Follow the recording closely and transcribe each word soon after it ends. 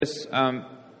this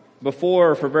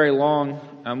before for very long.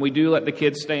 We do let the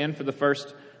kids stand for the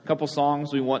first couple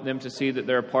songs. We want them to see that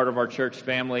they're a part of our church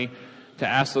family, to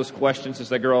ask those questions as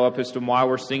they grow up as to why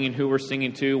we're singing, who we're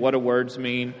singing to, what do words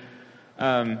mean.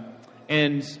 And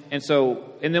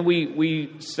then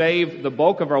we save the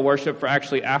bulk of our worship for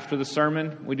actually after the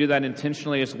sermon. We do that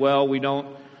intentionally as well. We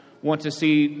don't want to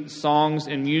see songs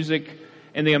and music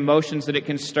and the emotions that it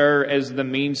can stir as the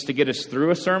means to get us through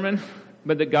a sermon,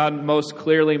 but that God most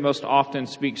clearly, most often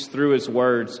speaks through His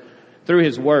words, through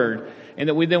His Word, and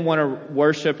that we then want to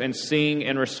worship and sing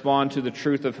and respond to the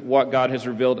truth of what God has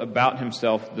revealed about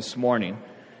Himself this morning.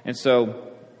 And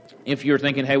so, if you're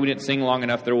thinking, hey, we didn't sing long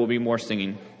enough, there will be more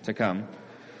singing to come.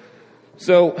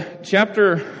 So,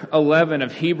 chapter 11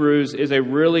 of Hebrews is a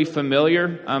really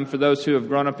familiar, for those who have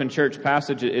grown up in church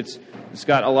passage. It's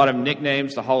got a lot of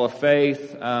nicknames. The Hall of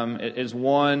Faith is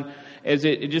one, as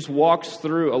it just walks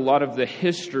through a lot of the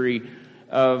history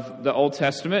of the Old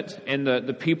Testament and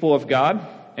the people of God.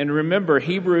 And remember,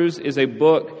 Hebrews is a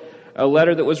book, a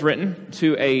letter that was written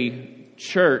to a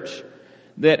church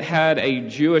that had a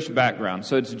Jewish background.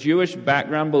 So it's Jewish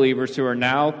background believers who are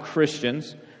now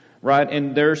Christians, right?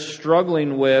 And they're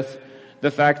struggling with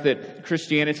the fact that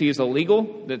Christianity is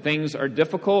illegal, that things are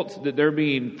difficult, that they're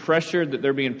being pressured, that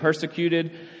they're being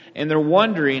persecuted. And they're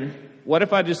wondering, what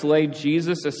if I just lay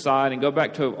Jesus aside and go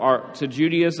back to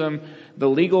Judaism, the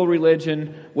legal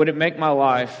religion? Would it make my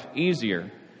life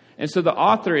easier? And so the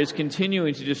author is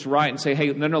continuing to just write and say, hey,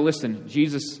 no, listen,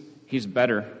 Jesus, He's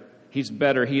better. He's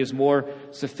better. He is more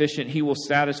sufficient. He will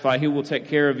satisfy. He will take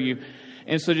care of you.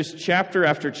 And so just chapter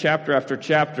after chapter after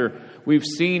chapter, we've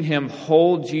seen Him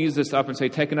hold Jesus up and say,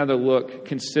 take another look,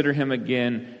 consider Him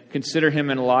again, consider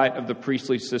Him in light of the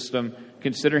priestly system,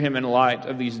 consider Him in light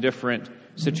of these different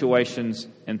situations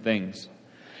and things.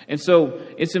 And so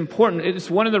it's important.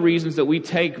 It's one of the reasons that we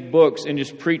take books and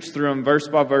just preach through them verse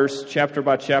by verse, chapter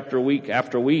by chapter, week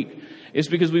after week, is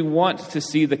because we want to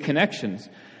see the connections.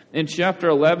 In chapter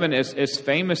 11, as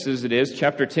famous as it is,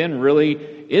 chapter 10 really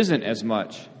isn't as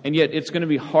much. And yet it's going to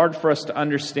be hard for us to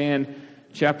understand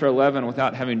chapter 11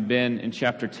 without having been in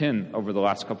chapter 10 over the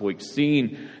last couple weeks,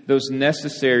 seeing those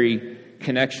necessary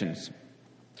connections.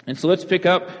 And so let's pick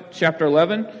up chapter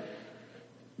 11,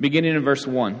 beginning in verse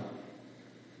 1.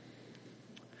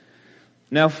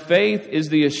 Now faith is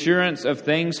the assurance of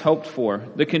things hoped for,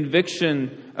 the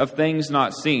conviction of things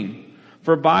not seen.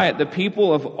 For by it the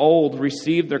people of old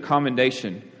received their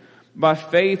commendation. By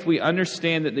faith we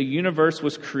understand that the universe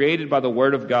was created by the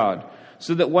Word of God,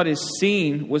 so that what is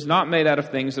seen was not made out of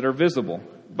things that are visible.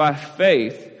 By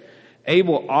faith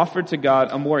Abel offered to God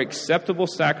a more acceptable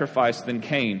sacrifice than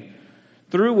Cain,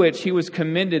 through which he was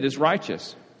commended as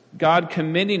righteous, God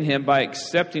commending him by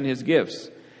accepting his gifts.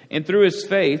 And through his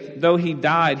faith, though he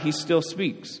died, he still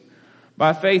speaks.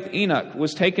 By faith Enoch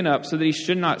was taken up so that he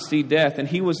should not see death, and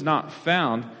he was not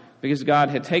found because God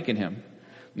had taken him.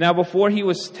 Now before he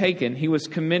was taken, he was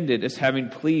commended as having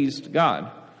pleased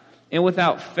God. And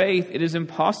without faith it is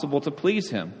impossible to please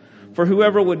Him. For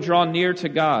whoever would draw near to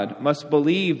God must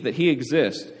believe that He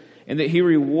exists, and that He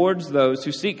rewards those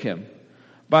who seek Him.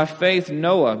 By faith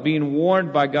Noah, being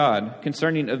warned by God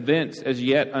concerning events as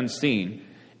yet unseen,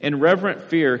 in reverent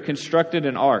fear constructed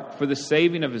an ark for the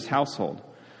saving of his household.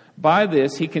 By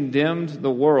this he condemned the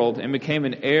world and became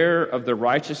an heir of the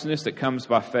righteousness that comes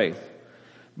by faith.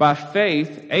 By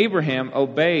faith Abraham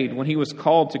obeyed when he was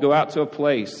called to go out to a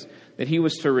place that he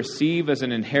was to receive as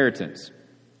an inheritance.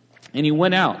 And he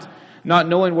went out, not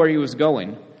knowing where he was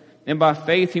going. And by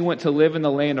faith he went to live in the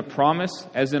land of promise,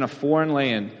 as in a foreign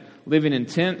land, living in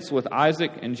tents with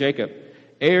Isaac and Jacob,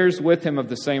 heirs with him of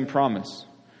the same promise.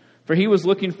 For he was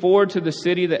looking forward to the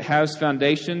city that has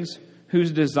foundations,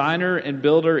 whose designer and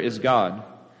builder is God.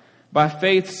 By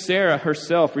faith Sarah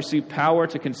herself received power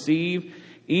to conceive,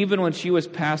 even when she was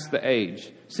past the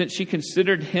age, since she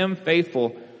considered him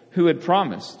faithful who had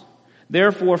promised.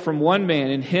 Therefore from one man,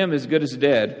 in him as good as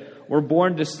dead, were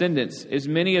born descendants, as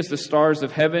many as the stars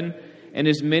of heaven, and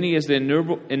as many as the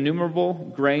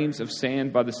innumerable grains of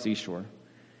sand by the seashore.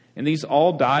 And these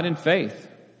all died in faith,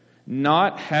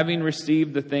 not having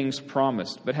received the things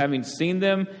promised, but having seen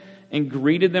them and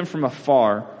greeted them from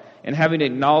afar, and having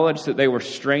acknowledged that they were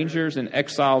strangers and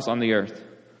exiles on the earth.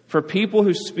 For people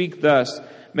who speak thus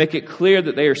make it clear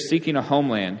that they are seeking a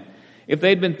homeland. If they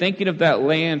had been thinking of that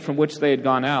land from which they had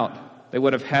gone out, they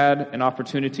would have had an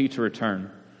opportunity to return.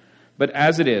 But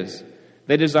as it is,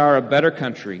 they desire a better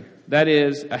country, that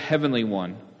is, a heavenly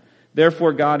one.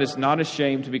 Therefore God is not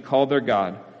ashamed to be called their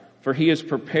God, for He has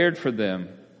prepared for them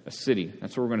a city.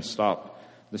 That's where we're going to stop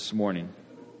this morning.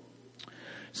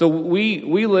 So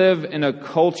we live in a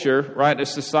culture, right, a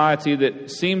society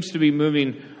that seems to be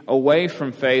moving away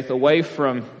from faith, away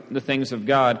from the things of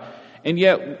God, and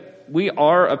yet we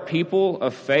are a people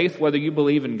of faith, whether you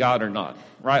believe in God or not,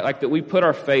 right? Like that we put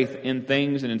our faith in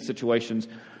things and in situations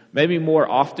maybe more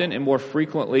often and more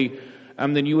frequently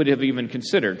than you would have even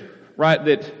considered, right?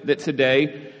 That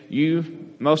today,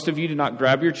 most of you did not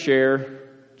grab your chair,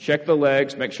 check the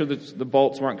legs, make sure that the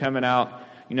bolts weren't coming out,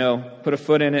 put a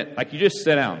foot in it. Like you just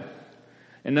sit down,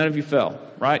 and none of you fell,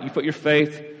 right? You put your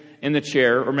faith in the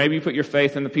chair, or maybe you put your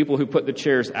faith in the people who put the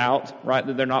chairs out, right?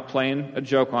 That they're not playing a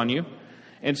joke on you.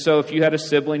 And so if you had a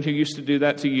sibling who used to do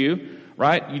that to you,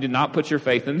 right? You did not put your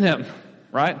faith in them,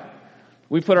 right?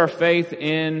 We put our faith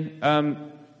in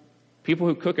people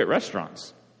who cook at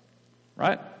restaurants,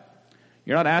 right?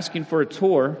 You're not asking for a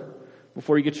tour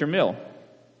before you get your meal.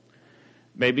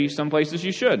 Maybe some places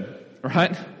you should,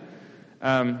 right?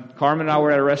 Carmen and I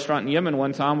were at a restaurant in Yemen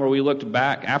one time where we looked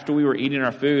back after we were eating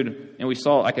our food and we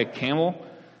saw like a camel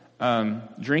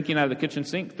drinking out of the kitchen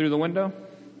sink through the window.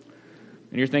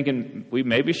 And you're thinking, we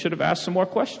maybe should have asked some more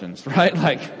questions, right?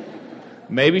 Like,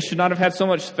 maybe should not have had so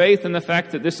much faith in the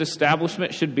fact that this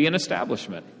establishment should be an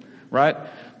establishment, right?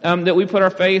 That we put our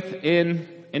faith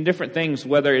in different things,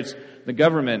 whether it's the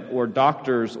government or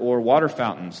doctors or water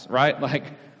fountains, right? Like,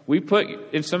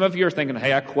 and some of you are thinking,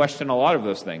 hey, I question a lot of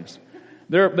those things.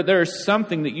 But there is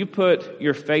something that you put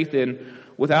your faith in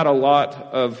without a lot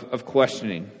of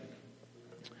questioning.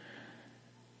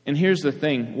 And here's the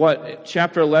thing. What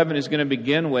chapter 11 is going to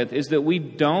begin with is that we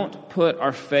don't put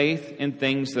our faith in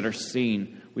things that are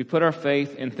seen. We put our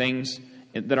faith in things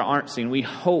that aren't seen. We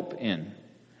hope in.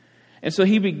 And so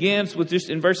he begins with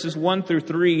just in verses 1 through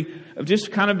 3 of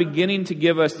just kind of beginning to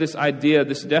give us this idea,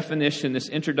 this definition, this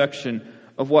introduction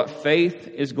of what faith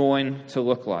is going to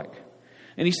look like.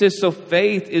 And he says, so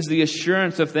faith is the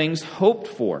assurance of things hoped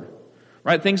for,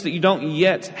 right? Things that you don't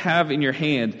yet have in your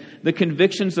hand, the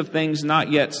convictions of things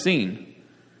not yet seen.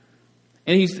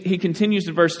 And he continues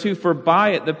in verse 2, for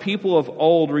by it the people of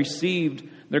old received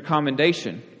their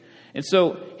commendation. And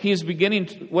so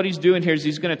what he's doing here is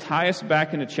he's going to tie us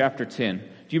back into chapter 10. Do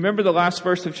you remember the last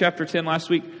verse of chapter 10 last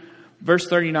week? Verse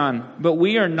 39, but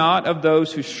we are not of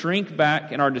those who shrink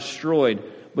back and are destroyed,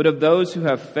 but of those who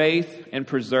have faith and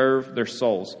preserve their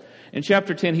souls. In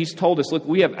chapter 10, he's told us, look,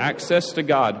 we have access to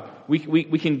God. We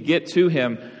can get to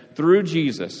Him through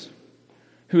Jesus,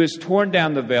 who has torn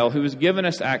down the veil, who has given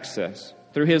us access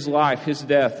through His life, His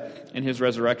death, and His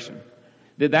resurrection.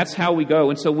 That's how we go.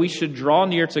 And so we should draw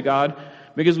near to God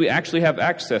because we actually have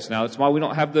access now. That's why we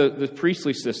don't have the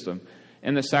priestly system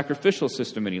and the sacrificial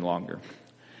system any longer.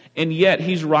 And yet,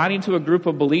 he's writing to a group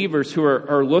of believers who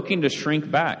are looking to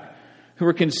shrink back, who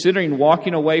are considering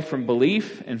walking away from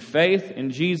belief and faith in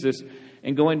Jesus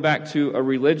and going back to a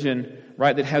religion,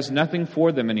 right, that has nothing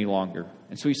for them any longer.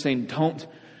 And so he's saying,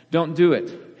 don't do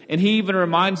it. And he even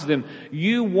reminds them,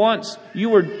 you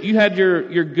had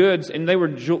your goods and they were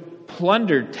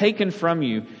plundered, taken from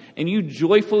you, and you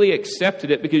joyfully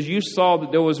accepted it because you saw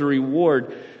that there was a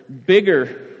reward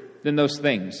bigger than those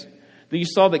things. That you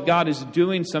saw that God is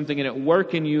doing something and at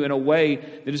work in you in a way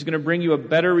that is going to bring you a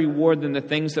better reward than the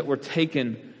things that were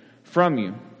taken from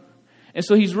you. And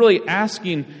so he's really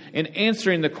asking and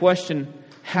answering the question,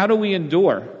 how do we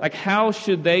endure? Like, how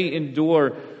should they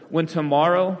endure when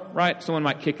tomorrow, right, someone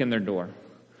might kick in their door?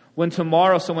 When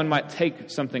tomorrow someone might take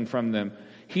something from them?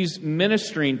 He's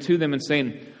ministering to them and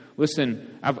saying,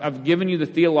 listen, I've given you the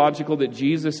theological that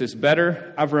Jesus is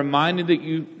better. I've reminded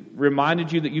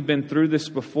you that you've been through this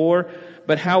before,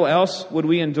 but how else would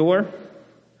we endure?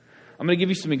 I'm going to give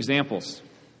you some examples.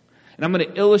 And I'm going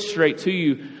to illustrate to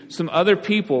you some other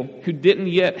people who didn't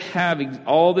yet have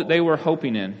all that they were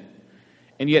hoping in,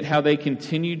 and yet how they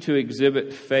continued to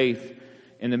exhibit faith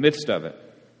in the midst of it.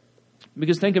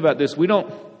 Because think about this, we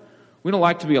don't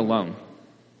like to be alone.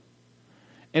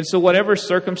 And so whatever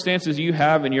circumstances you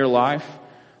have in your life,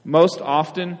 more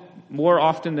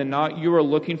often than not, you are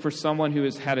looking for someone who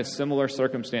has had a similar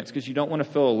circumstance because you don't want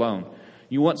to feel alone.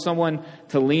 You want someone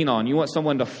to lean on. You want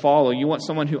someone to follow. You want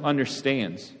someone who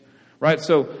understands. Right?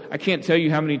 So I can't tell you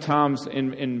how many times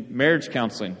in marriage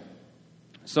counseling,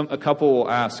 a couple will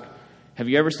ask, have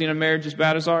you ever seen a marriage as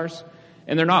bad as ours?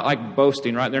 And they're not like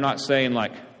boasting, right? They're not saying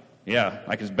like, yeah,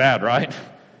 like it's bad, right?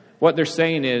 What they're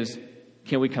saying is,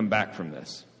 can we come back from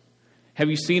this? Have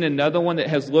you seen another one that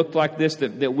has looked like this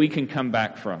that we can come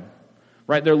back from?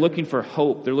 Right? They're looking for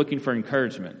hope. They're looking for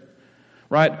encouragement.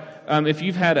 Right? If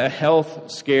you've had a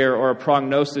health scare or a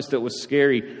prognosis that was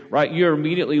scary, right, you're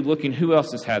immediately looking, who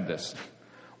else has had this?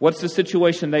 What's the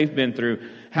situation they've been through?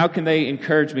 How can they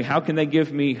encourage me? How can they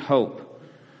give me hope?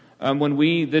 when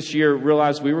we this year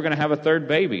realized we were going to have a third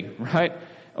baby, right?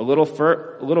 A little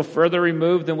further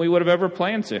removed than we would have ever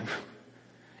planned to.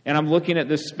 And I'm looking at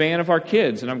this span of our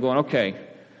kids, and I'm going, okay,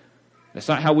 that's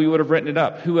not how we would have written it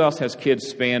up. Who else has kids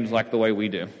spanned like the way we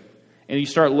do? And you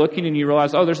start looking and you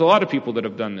realize, oh, there's a lot of people that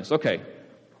have done this. Okay,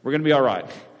 we're going to be all right.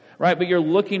 Right? But you're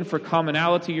looking for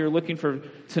commonality. You're looking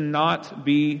to not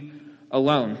be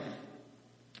alone.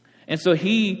 And so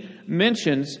he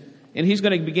mentions, and he's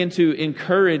going to begin to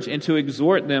encourage and to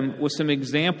exhort them with some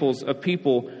examples of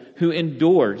people who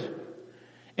endured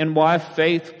and why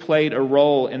faith played a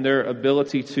role in their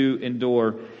ability to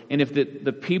endure. And if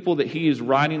the people that he is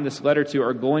writing this letter to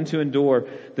are going to endure,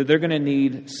 that they're going to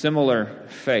need similar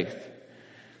faith.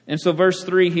 And so verse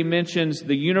 3, he mentions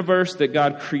the universe, that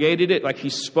God created it, like he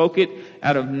spoke it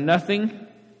out of nothing,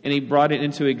 and he brought it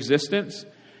into existence.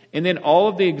 And then all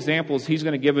of the examples he's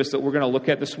going to give us that we're going to look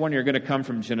at this morning are going to come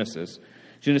from Genesis.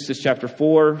 Genesis chapter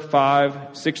 4,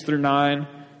 5, 6 through 9,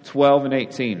 12, and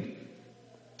 18.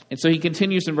 And so he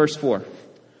continues in verse 4.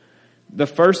 The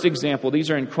first example, these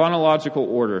are in chronological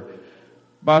order.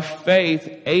 By faith,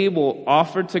 Abel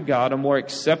offered to God a more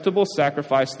acceptable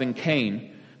sacrifice than Cain,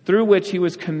 through which he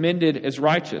was commended as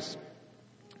righteous.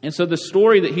 And so the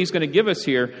story that he's going to give us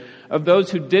here of those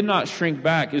who did not shrink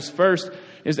back is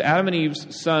Adam and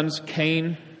Eve's sons,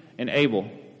 Cain and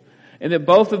Abel. And that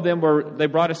both of them they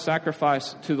brought a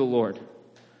sacrifice to the Lord.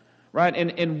 Right?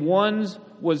 And one's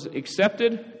was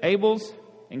accepted, Abel's,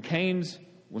 and Cain's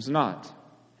was not.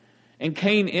 And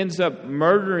Cain ends up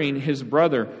murdering his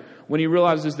brother when he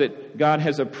realizes that God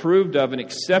has approved of and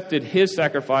accepted his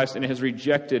sacrifice and has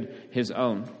rejected his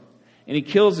own. And he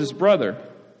kills his brother.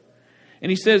 And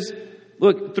he says,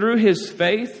 look, through his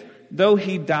faith, though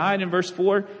he died in verse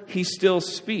 4, he still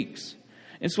speaks.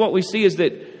 And so what we see is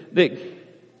that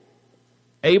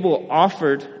Abel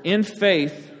offered in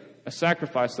faith a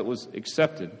sacrifice that was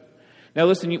accepted. Now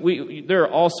listen, there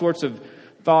are all sorts of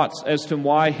thoughts as to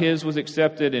why his was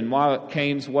accepted and why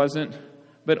Cain's wasn't.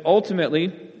 But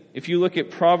ultimately, if you look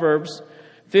at Proverbs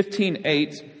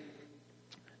 15:8,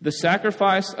 the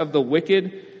sacrifice of the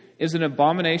wicked is an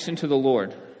abomination to the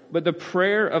Lord, but the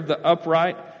prayer of the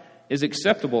upright is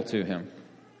acceptable to him.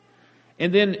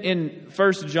 And then in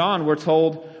 1 John, we're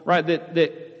told, right, that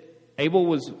Abel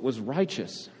was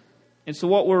righteous. And so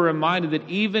what we're reminded that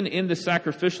even in the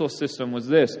sacrificial system was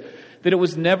this, that it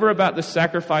was never about the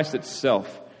sacrifice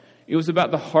itself. It was about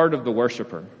the heart of the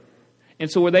worshiper. And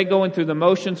so were they going through the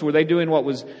motions? Were they doing what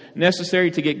was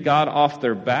necessary to get God off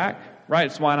their back? Right?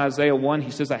 It's why in Isaiah 1, he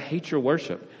says, I hate your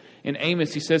worship. In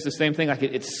Amos, he says the same thing, like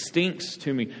it stinks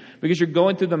to me. Because you're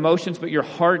going through the motions, but your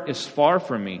heart is far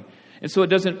from me. And so it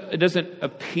doesn't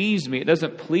appease me. It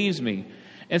doesn't please me.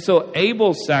 And so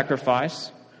Abel's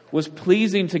sacrifice was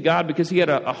pleasing to God because he had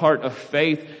a heart of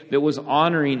faith that was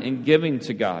honoring and giving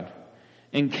to God.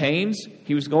 And Cain's,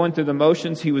 he was going through the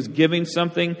motions, he was giving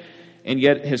something, and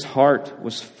yet his heart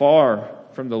was far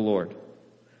from the Lord.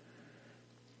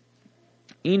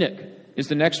 Enoch is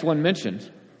the next one mentioned.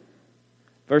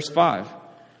 Verse 5.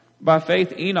 By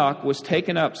faith Enoch was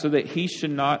taken up so that he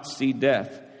should not see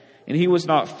death. And he was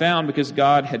not found because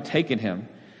God had taken him.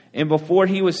 And before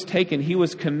he was taken, he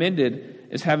was commended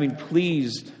as having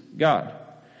pleased God.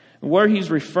 And where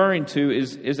he's referring to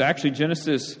is actually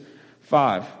Genesis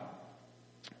 5.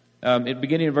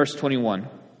 Beginning in verse 21.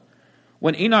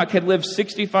 When Enoch had lived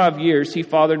 65 years, he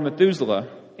fathered Methuselah.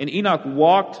 And Enoch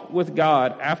walked with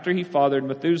God after he fathered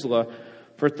Methuselah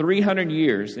for 300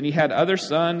 years. And he had other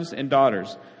sons and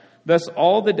daughters. Thus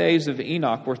all the days of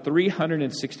Enoch were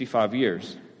 365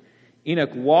 years.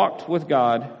 Enoch walked with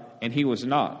God, and he was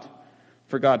not,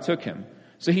 for God took him.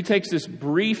 So he takes this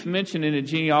brief mention in a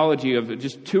genealogy of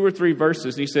just 2 or 3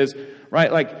 verses, and he says,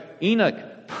 right, like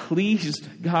Enoch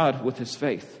pleased God with his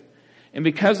faith. And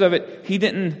because of it, he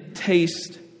didn't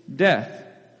taste death.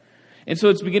 And so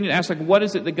it's beginning to ask, like, what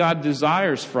is it that God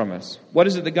desires from us? What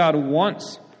is it that God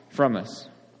wants from us?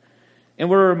 And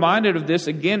we're reminded of this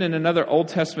again in another Old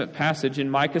Testament passage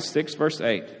in Micah 6, verse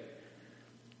 8.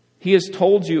 He has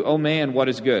told you, O man, what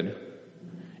is good.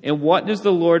 And what does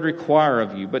the Lord require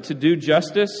of you? But to do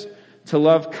justice, to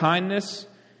love kindness,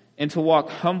 and to walk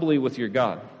humbly with your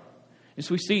God. And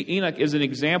so we see Enoch as an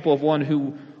example of one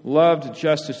who loved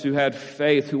justice, who had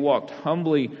faith, who walked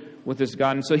humbly with his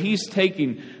God. And so he's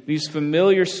taking these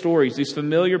familiar stories, these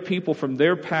familiar people from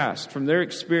their past, from their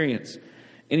experience,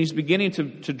 and he's beginning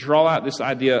to draw out this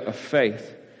idea of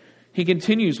faith. He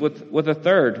continues with a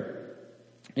third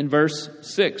in verse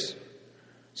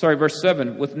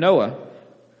 7, with Noah.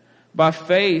 By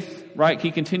faith, right,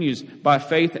 he continues, by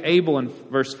faith Abel in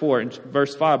verse 4, in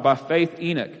verse 5, by faith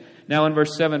Enoch. Now in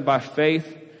verse 7, by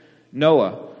faith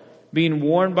Noah. being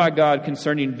warned by God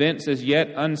concerning events as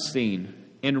yet unseen,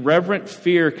 in reverent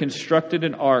fear constructed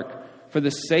an ark for the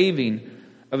saving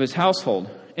of his household.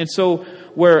 And so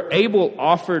where Abel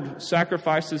offered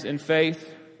sacrifices in faith,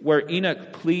 where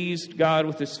Enoch pleased God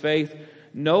with his faith,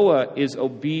 Noah is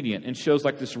obedient and shows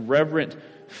like this reverent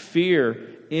fear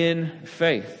in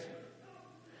faith.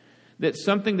 That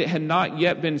something that had not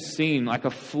yet been seen, like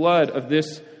a flood of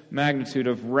this magnitude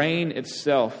of rain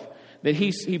itself, that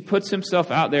he puts himself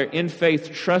out there in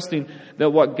faith, trusting that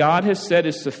what God has said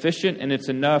is sufficient and it's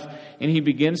enough, and he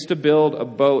begins to build a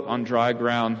boat on dry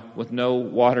ground with no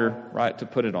water, right, to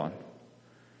put it on.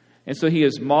 And so he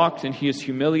is mocked and he is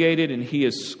humiliated and he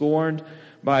is scorned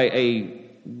by a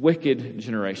wicked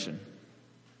generation.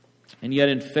 And yet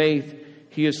in faith,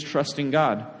 he is trusting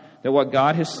God, that what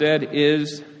God has said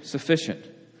is sufficient,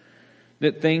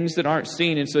 that things that aren't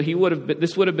seen, and so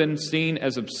this would have been seen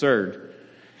as absurd.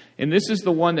 And this is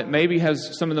the one that maybe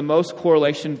has some of the most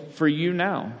correlation for you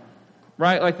now,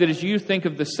 right? Like that as you think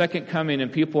of the second coming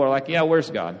and people are like, yeah,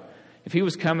 where's God? If he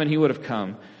was coming, he would have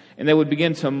come. And they would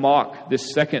begin to mock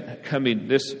this second coming,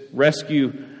 this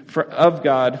rescue of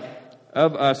God,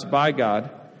 of us by God,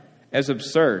 as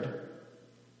absurd.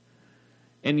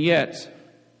 And yet,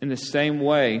 in the same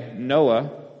way, Noah,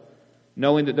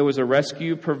 knowing that there was a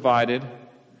rescue provided,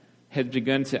 had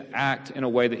begun to act in a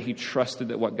way that he trusted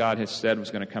that what God has said was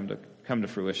going to come to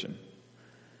fruition.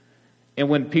 And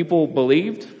when people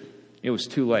believed, it was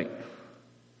too late.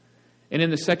 And in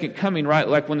the second coming, right,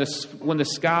 like when the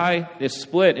sky is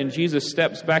split and Jesus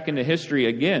steps back into history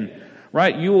again,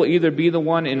 right, you will either be the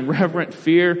one in reverent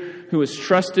fear who is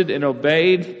trusted and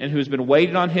obeyed and who has been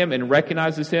waiting on him and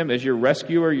recognizes him as your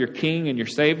rescuer, your king, and your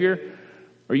savior,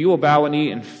 or you will bow a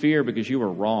knee in fear because you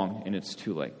were wrong and it's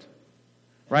too late.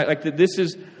 Right? Like this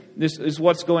is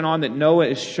what's going on, that Noah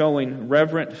is showing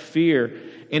reverent fear.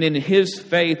 And in his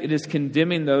faith, it is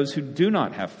condemning those who do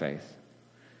not have faith.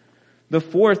 The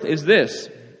fourth is this,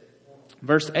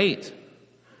 verse 8.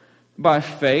 By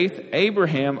faith,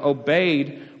 Abraham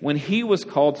obeyed when he was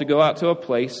called to go out to a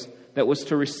place that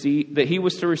he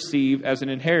was to receive as an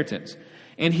inheritance.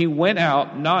 And he went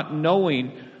out not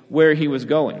knowing where he was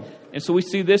going. And so we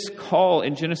see this call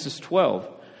in Genesis 12.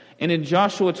 And in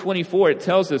Joshua 24, it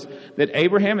tells us that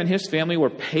Abraham and his family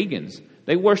were pagans.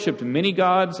 They worshipped many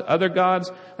gods, other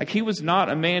gods. Like he was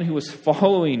not a man who was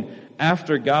following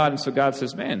after God. And so God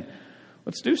says, man,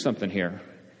 let's do something here.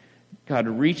 God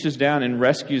reaches down and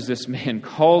rescues this man,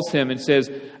 calls him and says,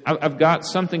 I've got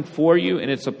something for you, and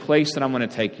it's a place that I'm going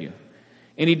to take you.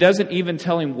 And he doesn't even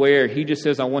tell him where. He just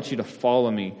says, I want you to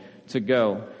follow me to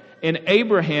go. And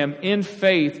Abraham, in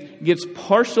faith, gets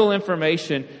partial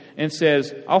information and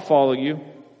says, I'll follow you,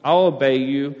 I'll obey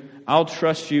you, I'll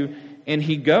trust you, and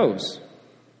he goes.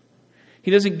 He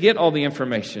doesn't get all the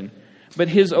information, but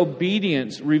his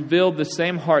obedience revealed the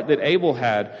same heart that Abel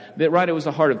had, that right, it was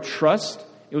a heart of trust,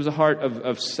 it was a heart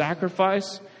of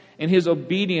sacrifice, and his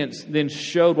obedience then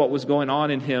showed what was going on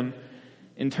in him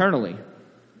internally.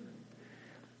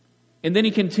 And then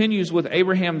he continues with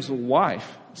Abraham's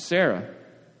wife, Sarah.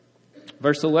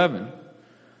 Verse 11.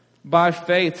 By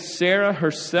faith, Sarah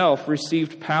herself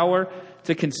received power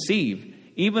to conceive,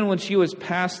 even when she was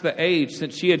past the age,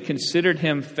 since she had considered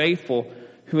him faithful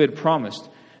who had promised.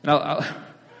 And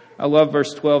I love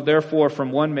verse 12. Therefore,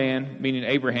 from one man, meaning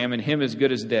Abraham, and him as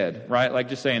good as dead. Right? Like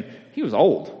just saying, he was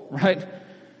old. Right?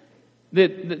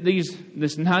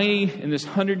 This 90 and this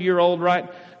 100-year-old,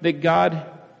 right? That God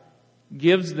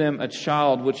gives them a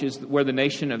child, which is where the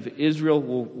nation of Israel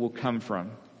will come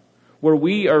from. Where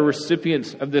we are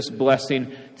recipients of this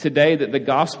blessing today, that the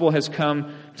gospel has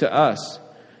come to us.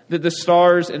 That the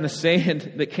stars and the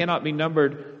sand that cannot be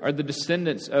numbered are the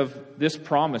descendants of this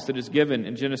promise that is given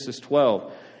in Genesis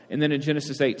 12 and then in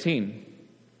Genesis 18.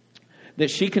 That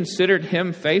she considered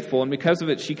him faithful, and because of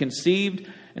it she conceived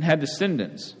and had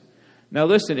descendants. Now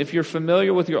listen, if you're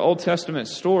familiar with your Old Testament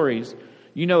stories,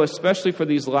 you know, especially for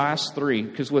these last three,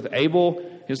 because with Abel,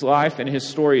 his life and his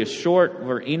story is short.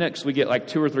 For Enoch, we get like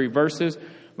 2 or 3 verses.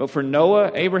 But for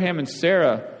Noah, Abraham, and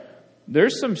Sarah,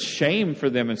 there's some shame for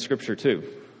them in Scripture too.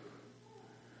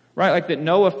 Right? Like that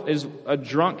Noah is a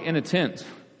drunk in a tent.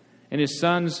 And his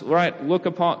sons, right,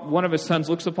 one of his sons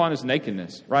looks upon his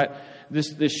nakedness. Right?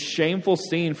 This shameful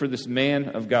scene for this man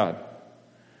of God.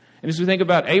 And as we think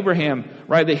about Abraham,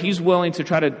 right, that he's willing to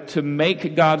try to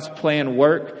make God's plan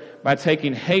work by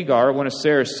taking Hagar, one of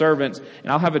Sarah's servants,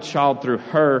 and I'll have a child through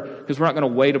her, because we're not going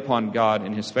to wait upon God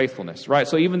in his faithfulness, right?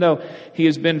 So even though he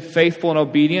has been faithful and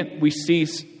obedient, we see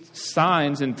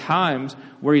signs and times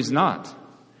where he's not.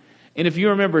 And if you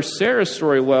remember Sarah's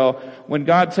story well, when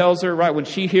God tells her, right, when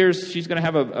she hears she's going to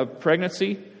have a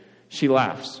pregnancy, she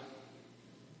laughs.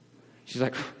 She's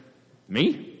like,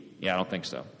 me? Yeah, I don't think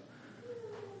so.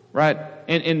 Right?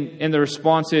 And the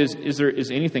response is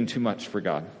anything too much for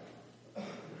God?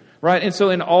 Right? And so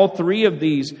in all three of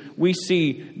these, we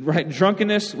see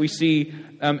drunkenness, we see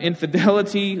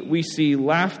infidelity, we see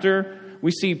laughter,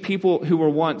 we see people who were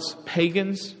once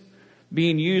pagans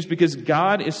being used because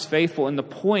God is faithful. And the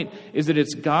point is that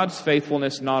it's God's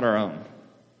faithfulness, not our own.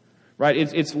 Right?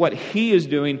 It's what He is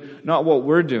doing, not what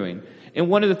we're doing. And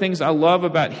one of the things I love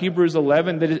about Hebrews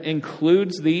 11, that it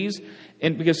includes these,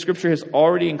 and because Scripture has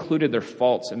already included their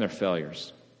faults and their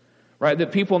failures. Right?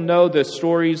 That people know the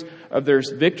stories of their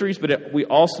victories, but we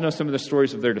also know some of the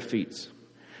stories of their defeats.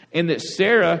 And that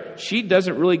Sarah, she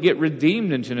doesn't really get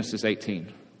redeemed in Genesis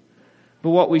 18.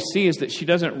 But what we see is that she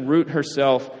doesn't root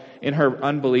herself in her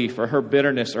unbelief or her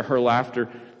bitterness or her laughter.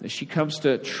 That she comes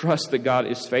to trust that God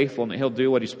is faithful and that He'll do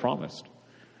what He's promised.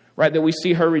 Right? That we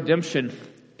see her redemption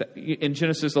in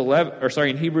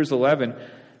in Hebrews 11,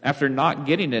 after not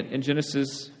getting it in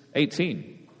Genesis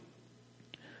 18.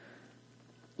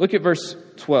 Look at verse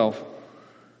 12.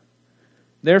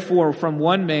 Therefore, from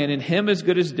one man, and him as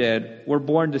good as dead, were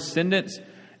born descendants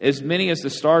as many as the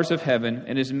stars of heaven,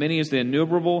 and as many as the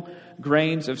innumerable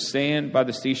grains of sand by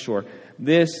the seashore.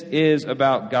 This is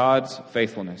about God's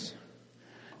faithfulness.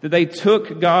 That they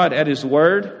took God at His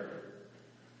word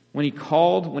when He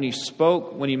called, when He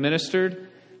spoke, when He ministered,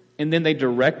 and then they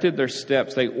directed their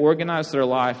steps. They organized their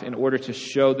life in order to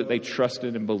show that they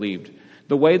trusted and believed.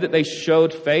 The way that they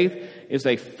showed faith is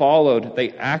they followed, they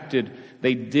acted,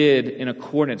 they did in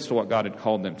accordance to what God had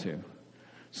called them to.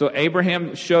 So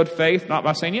Abraham showed faith not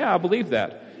by saying, yeah, I believe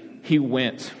that. He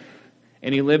went,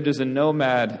 and he lived as a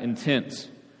nomad in tents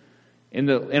in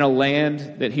a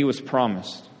land that he was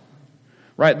promised.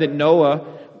 Right? That Noah,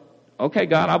 okay,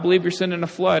 God, I believe you're sending a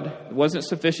flood. It wasn't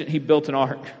sufficient. He built an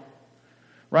ark.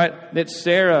 Right? That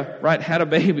Sarah, had a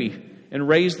baby and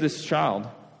raised this child.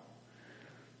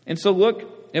 And so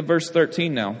look at verse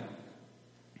 13 now.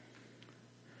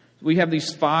 We have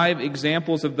these 5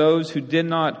 examples of those who did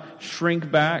not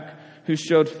shrink back, who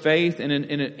showed faith, and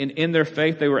in their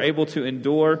faith they were able to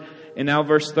endure. And now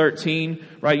verse 13,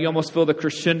 you almost feel the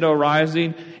crescendo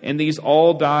rising, and these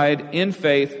all died in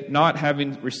faith, not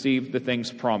having received the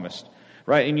things promised.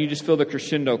 Right? And you just feel the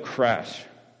crescendo crash.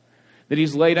 That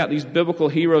he's laid out these biblical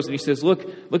heroes, and he says, look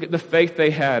at the faith they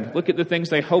had. Look at the things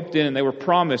they hoped in and they were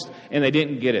promised, and they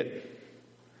didn't get it.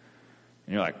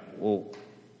 And you're like, well,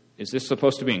 is this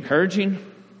supposed to be encouraging?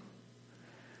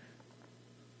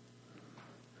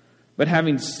 But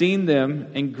having seen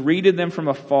them and greeted them from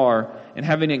afar, and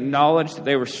having acknowledged that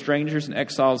they were strangers and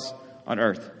exiles on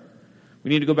earth. We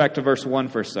need to go back to verse 1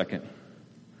 for a second.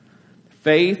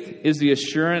 Faith is the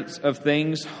assurance of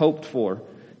things hoped for,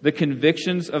 the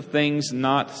convictions of things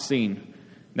not seen.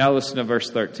 Now listen to verse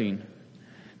 13.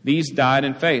 These died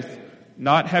in faith,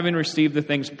 not having received the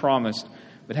things promised,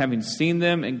 but having seen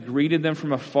them and greeted them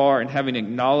from afar, and having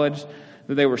acknowledged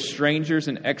that they were strangers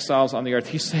and exiles on the earth.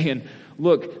 He's saying,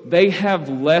 look, they have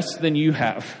less than you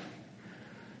have.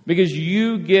 Because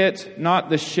you get not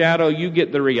the shadow, you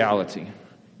get the reality.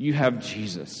 You have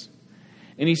Jesus.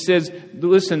 And he says,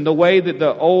 listen, the way that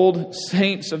the old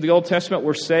saints of the Old Testament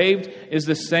were saved is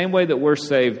the same way that we're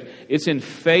saved. It's in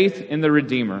faith in the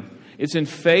Redeemer. It's in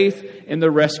faith in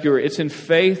the Rescuer. It's in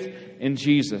faith in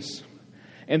Jesus.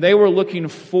 And they were looking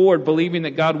forward, believing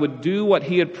that God would do what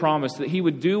He had promised, that He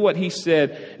would do what He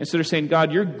said. And so they're saying,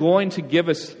 God, you're going to give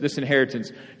us this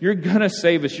inheritance. You're going to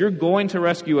save us. You're going to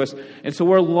rescue us. And so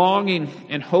we're longing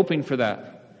and hoping for that.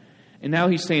 And now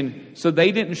He's saying, so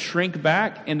they didn't shrink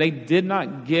back, and they did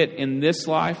not get in this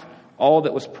life all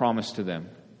that was promised to them.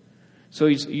 So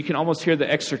you can almost hear the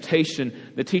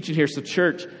exhortation, the teaching here. So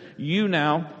church, you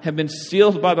now have been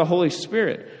sealed by the Holy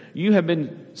Spirit. You have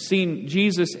been seeing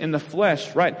Jesus in the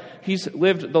flesh, right? He's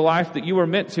lived the life that you were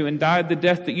meant to and died the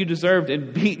death that you deserved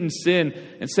and beaten sin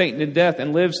and Satan to death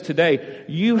and lives today.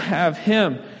 You have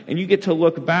Him, and you get to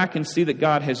look back and see that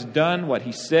God has done what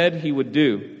He said He would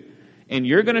do. And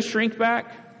you're going to shrink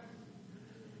back?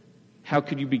 How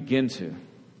could you begin to?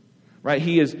 Right?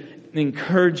 He is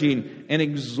encouraging and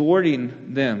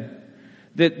exhorting them.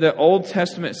 That the Old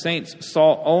Testament saints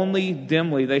saw only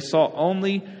dimly. They saw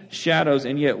only shadows,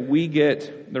 and yet we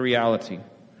get the reality.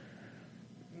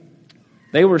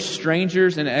 They were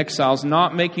strangers and exiles,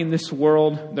 not making this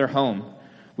world their home.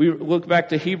 We look back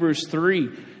to Hebrews 3,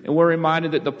 and we're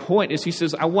reminded that the point is, he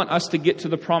says, I want us to get to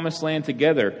the promised land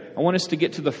together. I want us to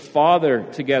get to the Father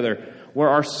together, where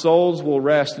our souls will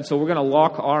rest. And so we're going to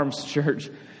lock arms, church,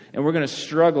 and we're going to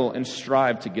struggle and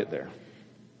strive to get there.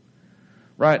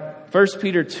 Right? 1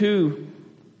 Peter 2,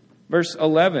 verse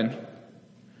 11.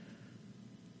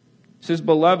 He says,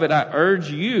 beloved, I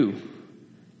urge you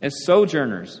as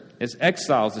sojourners, as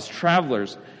exiles, as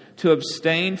travelers, to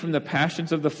abstain from the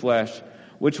passions of the flesh,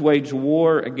 which wage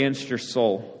war against your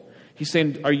soul. He's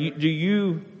saying, do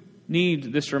you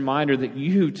need this reminder that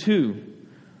you too,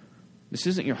 this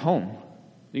isn't your home.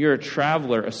 You're a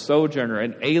traveler, a sojourner,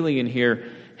 an alien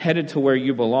here, headed to where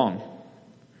you belong.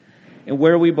 And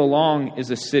where we belong is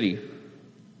a city.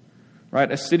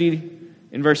 Right? A city,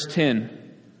 in verse 10,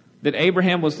 that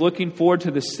Abraham was looking forward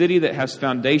to the city that has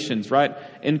foundations, right?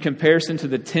 In comparison to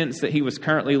the tents that he was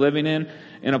currently living in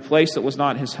a place that was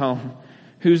not his home,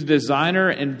 whose designer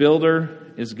and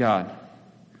builder is God.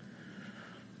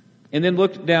 And then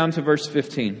look down to verse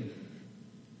 14.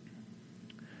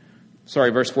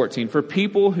 For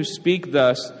people who speak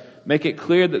thus make it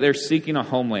clear that they're seeking a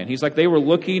homeland. He's like, they were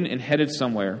looking and headed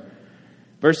somewhere.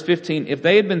 Verse 15, if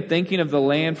they had been thinking of the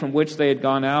land from which they had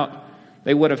gone out,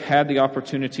 they would have had the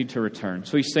opportunity to return.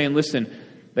 So he's saying, listen,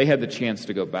 they had the chance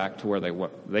to go back to where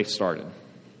they started.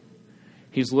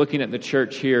 He's looking at the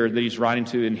church here that he's writing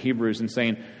to in Hebrews and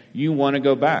saying, you want to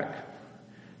go back.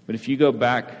 But if you go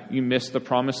back, you miss the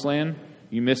promised land,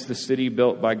 you miss the city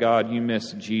built by God, you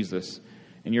miss Jesus,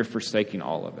 and you're forsaking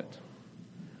all of it.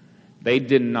 They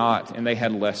did not, and they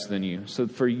had less than you. So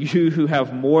for you who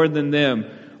have more than them,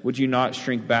 would you not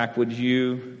shrink back? Would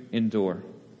you endure?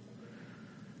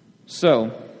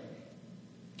 So,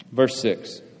 verse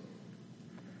 6.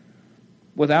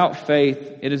 Without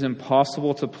faith, it is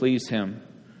impossible to please Him.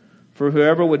 For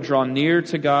whoever would draw near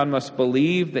to God must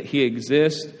believe that He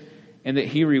exists and that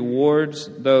He rewards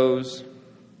those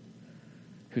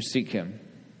who seek Him.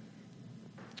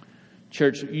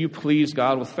 Church, you please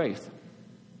God with faith.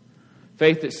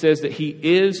 Faith that says that He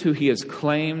is who He has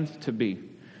claimed to be.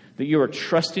 That you are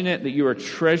trusting it, that you are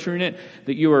treasuring it,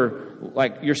 that you are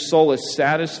your soul is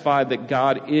satisfied that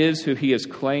God is who He has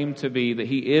claimed to be, that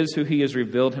He is who He has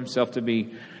revealed Himself to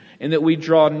be, and that we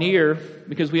draw near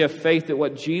because we have faith that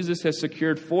what Jesus has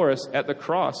secured for us at the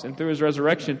cross and through His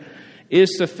resurrection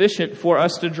is sufficient for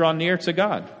us to draw near to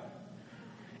God.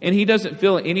 And He doesn't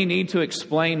feel any need to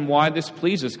explain why this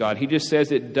pleases God. He just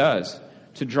says it does.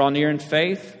 To draw near in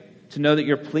faith, to know that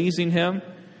you're pleasing Him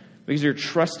because you're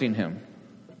trusting Him.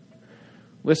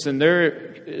 Listen, there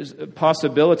is a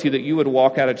possibility that you would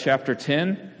walk out of chapter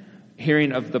 10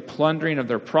 hearing of the plundering of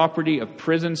their property, of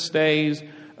prison stays,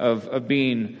 of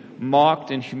being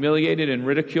mocked and humiliated and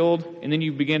ridiculed. And then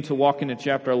you begin to walk into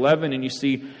chapter 11 and you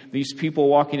see these people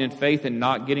walking in faith and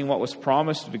not getting what was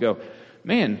promised. To go,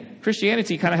 man,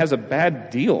 Christianity kind of has a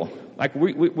bad deal. Like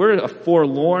we're a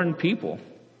forlorn people.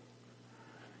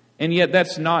 And yet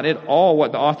that's not at all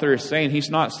what the author is saying. He's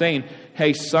not saying,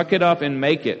 hey, suck it up and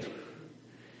make it.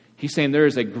 He's saying there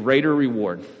is a greater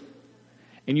reward.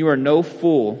 And you are no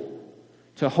fool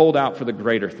to hold out for the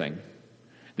greater thing.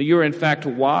 That you are in fact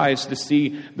wise to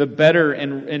see the better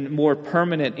and more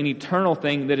permanent and eternal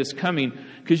thing that is coming.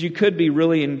 Because you could be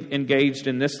really engaged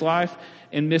in this life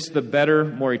and miss the better,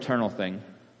 more eternal thing.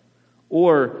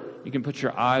 Or you can put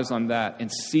your eyes on that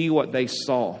and see what they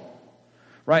saw.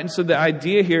 Right? And so the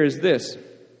idea here is this.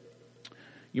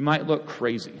 You might look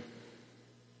crazy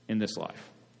in this life.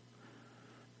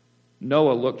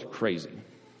 Noah looked crazy,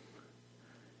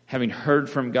 having heard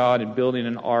from God and building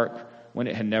an ark when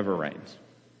it had never rained.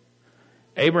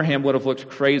 Abraham would have looked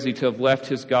crazy to have left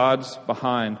his gods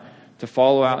behind to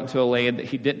follow out into a land that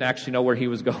he didn't actually know where he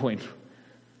was going,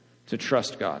 to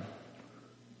trust God.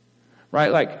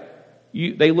 Right?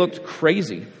 They looked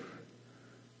crazy.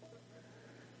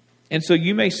 And so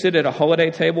you may sit at a holiday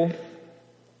table,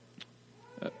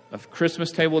 a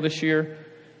Christmas table this year,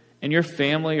 and your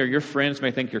family or your friends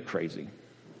may think you're crazy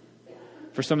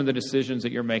for some of the decisions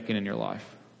that you're making in your life.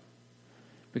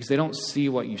 Because they don't see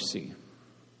what you see.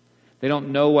 They don't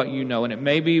know what you know. And it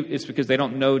may be it's because they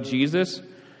don't know Jesus.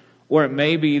 Or it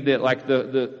may be that like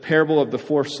the parable of the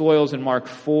four soils in Mark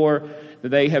 4, that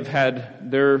they have had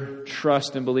their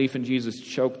trust and belief in Jesus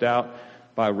choked out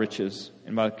by riches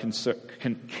and by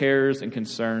cares and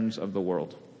concerns of the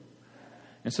world.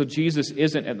 And so Jesus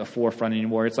isn't at the forefront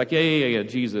anymore. It's like, yeah,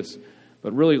 Jesus.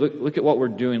 But really, look at what we're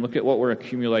doing. Look at what we're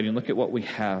accumulating. Look at what we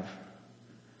have.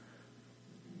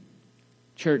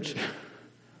 Church,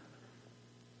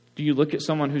 do you look at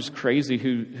someone who's crazy,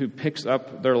 who picks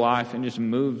up their life and just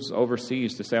moves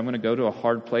overseas to say, I'm going to go to a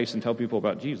hard place and tell people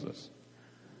about Jesus?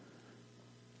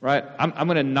 Right? I'm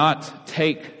going to not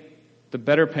take the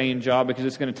better paying job because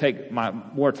it's going to take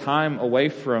more time away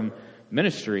from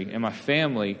ministry and my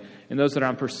family and those that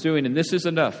I'm pursuing. And this is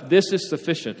enough. This is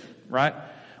sufficient, right?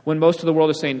 When most of the world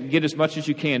is saying, get as much as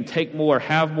you can, take more,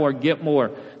 have more, get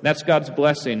more. That's God's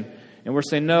blessing. And we're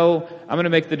saying, no, I'm going to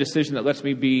make the decision that lets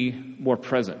me be more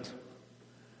present.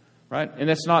 right? And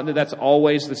that's not that that's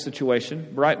always the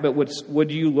situation, right? But would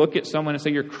you look at someone and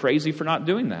say, you're crazy for not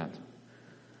doing that?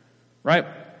 Right?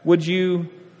 Would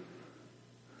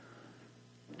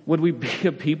we be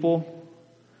a people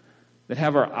that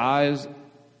have our eyes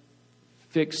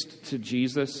fixed to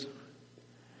Jesus?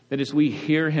 That as we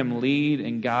hear Him lead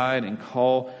and guide and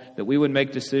call, that we would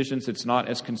make decisions that's not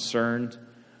as concerned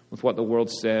with what the world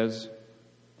says.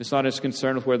 It's not as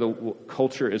concerned with where the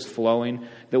culture is flowing.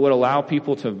 That would allow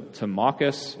people to mock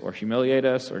us or humiliate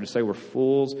us or to say we're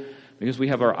fools because we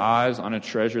have our eyes on a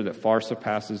treasure that far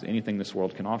surpasses anything this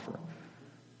world can offer.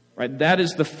 Right? That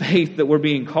is the faith that we're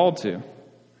being called to.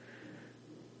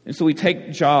 And so we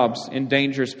take jobs in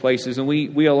dangerous places and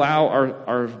we allow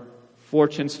our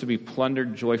fortunes to be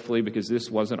plundered joyfully because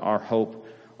this wasn't our hope,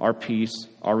 our peace,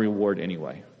 our reward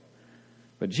anyway.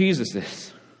 But Jesus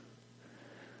is.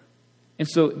 And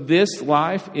so this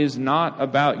life is not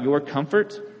about your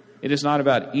comfort. It is not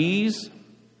about ease.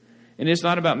 And it is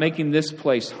not about making this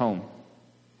place home.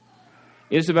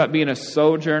 It is about being a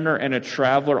sojourner and a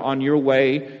traveler on your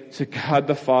way to God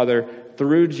the Father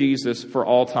through Jesus for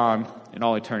all time and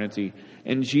all eternity.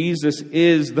 And Jesus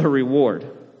is the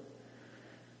reward.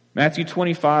 Matthew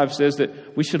 25 says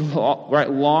that we should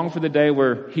long for the day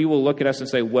where He will look at us and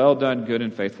say, well done, good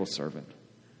and faithful servant.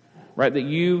 Right? That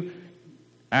you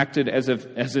acted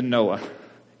as in Noah.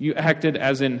 You acted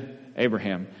as in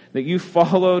Abraham. That you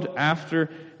followed after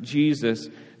Jesus.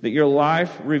 That your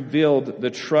life revealed the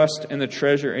trust and the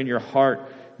treasure in your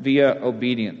heart via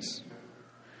obedience.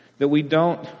 That we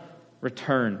don't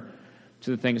return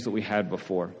to the things that we had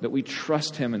before. That we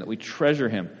trust Him and that we treasure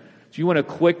Him. If you want a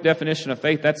quick definition of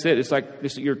faith, that's it. It's like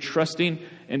this, you're trusting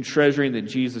and treasuring that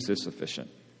Jesus is sufficient.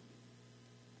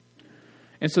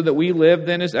 And so that we live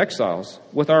then as exiles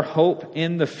with our hope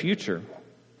in the future.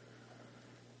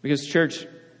 Because, church,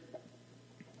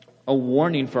 a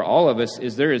warning for all of us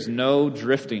is there is no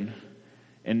drifting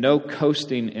and no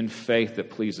coasting in faith that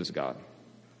pleases God.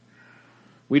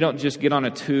 We don't just get on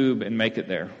a tube and make it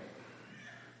there,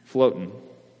 floating.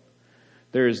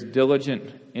 There is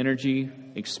diligent energy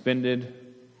expended,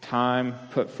 time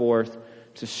put forth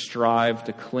to strive,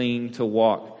 to cling, to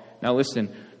walk. Now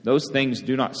listen, those things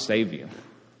do not save you.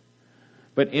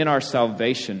 But in our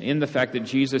salvation, in the fact that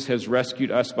Jesus has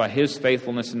rescued us by His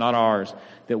faithfulness and not ours,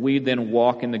 that we then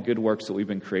walk in the good works that we've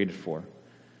been created for.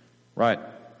 Right?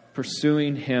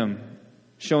 Pursuing Him,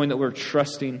 showing that we're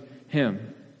trusting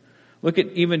Him. Look at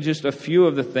even just a few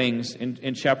of the things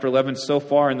in chapter 11 so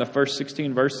far in the first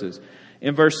 16 verses.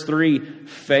 In verse 3,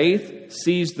 faith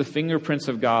sees the fingerprints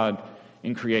of God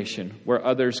in creation, where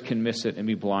others can miss it and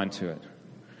be blind to it.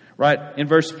 Right? In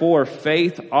verse 4,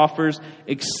 faith offers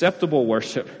acceptable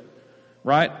worship.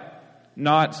 Right?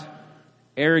 Not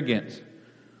arrogant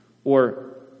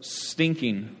or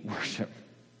stinking worship.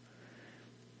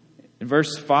 In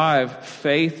verse 5,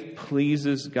 faith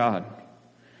pleases God.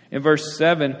 In verse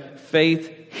 7,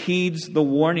 faith heeds the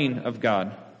warning of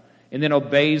God and then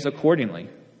obeys accordingly.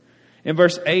 In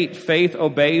verse 8, faith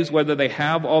obeys whether they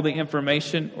have all the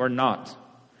information or not.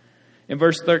 In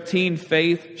verse 13,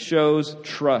 faith shows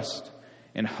trust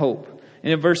and hope.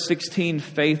 And in verse 16,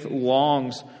 faith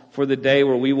longs for the day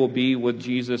where we will be with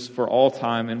Jesus for all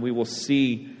time and we will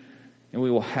see and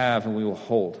we will have and we will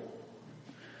hold.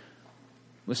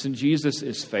 Listen, Jesus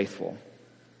is faithful.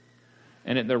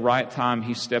 And at the right time,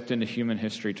 He stepped into human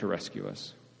history to rescue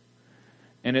us.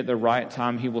 And at the right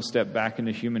time, He will step back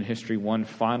into human history one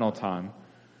final time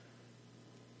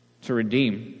to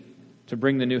redeem, to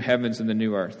bring the new heavens and the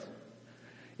new earth.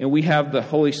 And we have the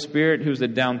Holy Spirit, who's a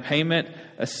down payment,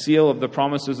 a seal of the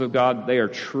promises of God. They are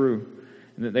true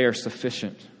and that they are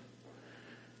sufficient.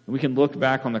 And we can look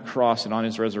back on the cross and on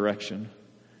His resurrection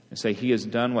and say He has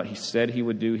done what He said He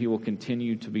would do. He will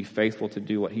continue to be faithful to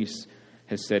do what He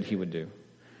has said He would do.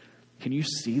 Can you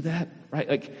see that? Right?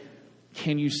 Like,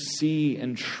 can you see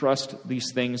and trust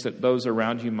these things that those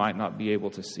around you might not be able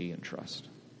to see and trust?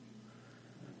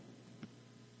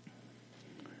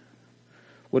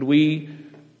 Would we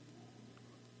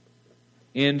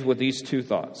end with these two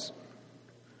thoughts?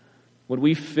 Would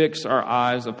we fix our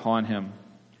eyes upon Him,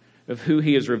 of who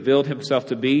He has revealed Himself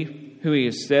to be, who He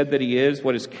has said that He is,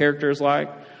 what His character is like,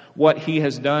 what He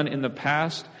has done in the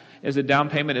past as a down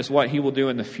payment is what He will do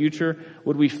in the future?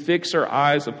 Would we fix our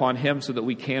eyes upon Him so that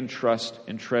we can trust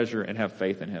and treasure and have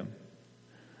faith in Him?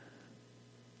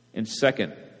 And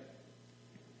second,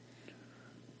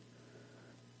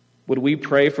 would we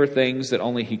pray for things that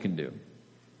only He can do?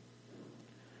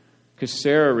 Because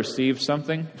Sarah received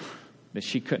something that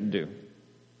she couldn't do.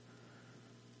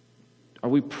 Are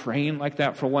we praying like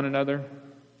that for one another?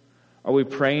 Are we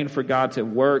praying for God to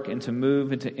work and to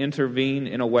move and to intervene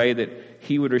in a way that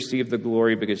He would receive the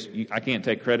glory? Because I can't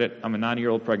take credit. I'm a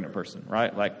 90-year-old pregnant person,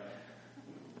 right?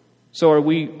 So are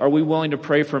we willing to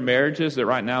pray for marriages that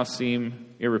right now seem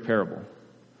irreparable?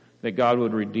 That God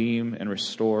would redeem and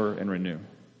restore and renew?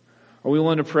 Are we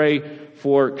willing to pray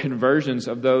for conversions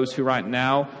of those who right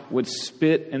now would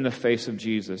spit in the face of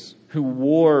Jesus, who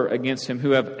war against Him,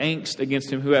 who have angst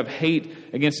against Him, who have hate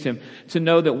against Him, to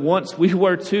know that once we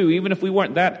were too, even if we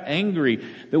weren't that angry,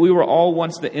 that we were all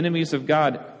once the enemies of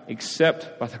God,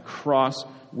 except by the cross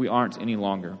we aren't any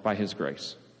longer by His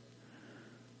grace?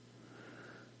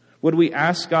 Would we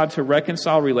ask God to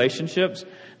reconcile relationships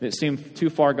that seem too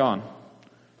far gone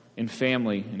in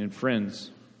family and in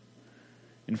friends,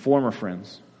 in former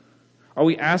friends? Are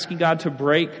we asking God to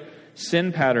break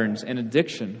sin patterns and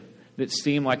addiction that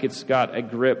seem like it's got a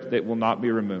grip that will not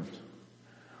be removed?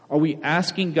 Are we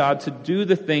asking God to do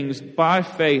the things by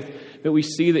faith that we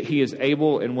see that He is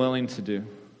able and willing to do?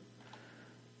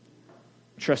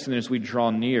 Trusting that as we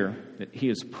draw near, that He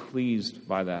is pleased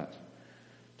by that,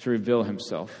 to reveal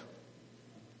Himself.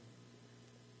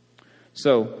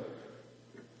 So,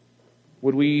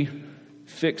 would we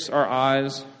fix our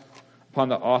eyes upon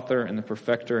the author and the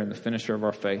perfecter and the finisher of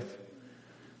our faith?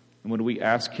 And would we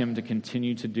ask Him to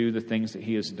continue to do the things that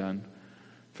He has done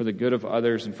for the good of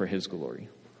others and for His glory?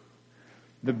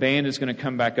 The band is going to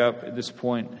come back up at this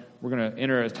point. We're going to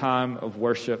enter a time of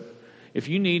worship. If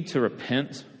you need to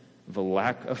repent of a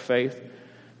lack of faith,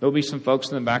 there'll be some folks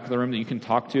in the back of the room that you can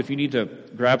talk to. If you need to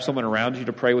grab someone around you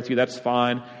to pray with you, that's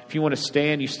fine. If you want to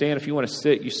stand, you stand. If you want to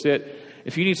sit, you sit.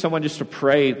 If you need someone just to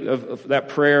pray of that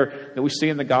prayer that we see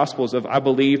in the Gospels of, I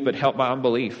believe, but help my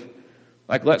unbelief.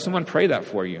 Let someone pray that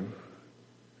for you.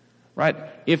 Right?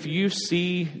 If you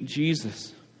see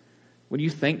Jesus, would you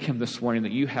thank Him this morning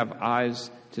that you have eyes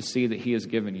to see that He has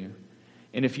given you?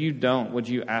 And if you don't, would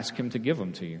you ask Him to give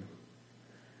them to you?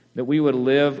 That we would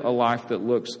live a life that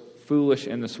looks foolish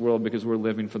in this world because we're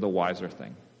living for the wiser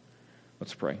thing.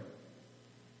 Let's pray.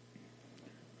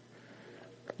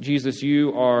 Jesus,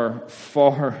 you are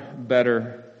far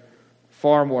better,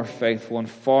 far more faithful, and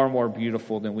far more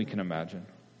beautiful than we can imagine.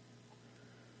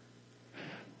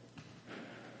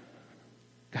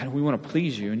 God, we want to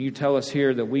please you, and you tell us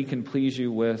here that we can please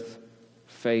you with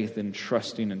faith and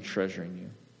trusting and treasuring you.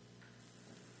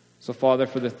 So, Father,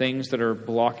 for the things that are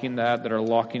blocking that are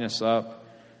locking us up,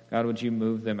 God, would you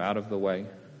move them out of the way?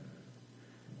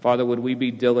 Father, would we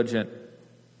be diligent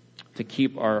to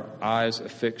keep our eyes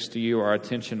affixed to you, our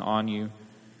attention on you,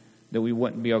 that we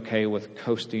wouldn't be okay with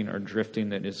coasting or drifting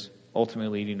that is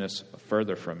ultimately leading us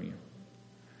further from you?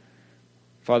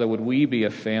 Father, would we be a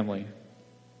family,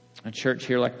 a church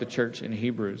here like the church in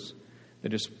Hebrews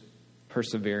that is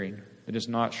persevering, that is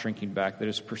not shrinking back, that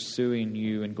is pursuing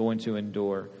you and going to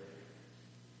endure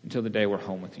until the day we're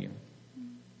home with you?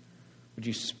 Would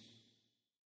you